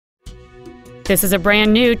This is a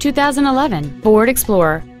brand new 2011 Ford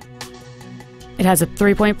Explorer. It has a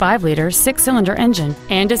 3.5-liter six-cylinder engine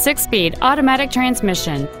and a 6-speed automatic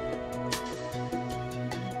transmission.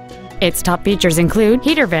 Its top features include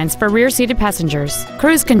heater vents for rear-seated passengers,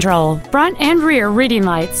 cruise control, front and rear reading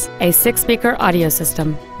lights, a 6-speaker audio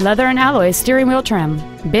system, leather and alloy steering wheel trim,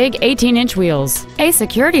 big 18-inch wheels, a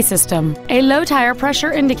security system, a low tire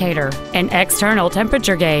pressure indicator, an external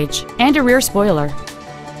temperature gauge, and a rear spoiler.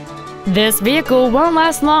 This vehicle won't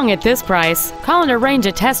last long at this price. Call and arrange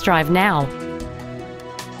a test drive now.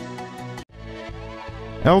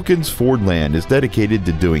 Elkins Fordland is dedicated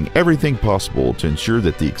to doing everything possible to ensure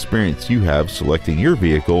that the experience you have selecting your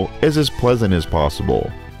vehicle is as pleasant as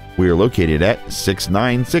possible. We are located at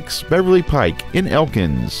 696 Beverly Pike in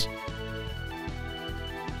Elkins.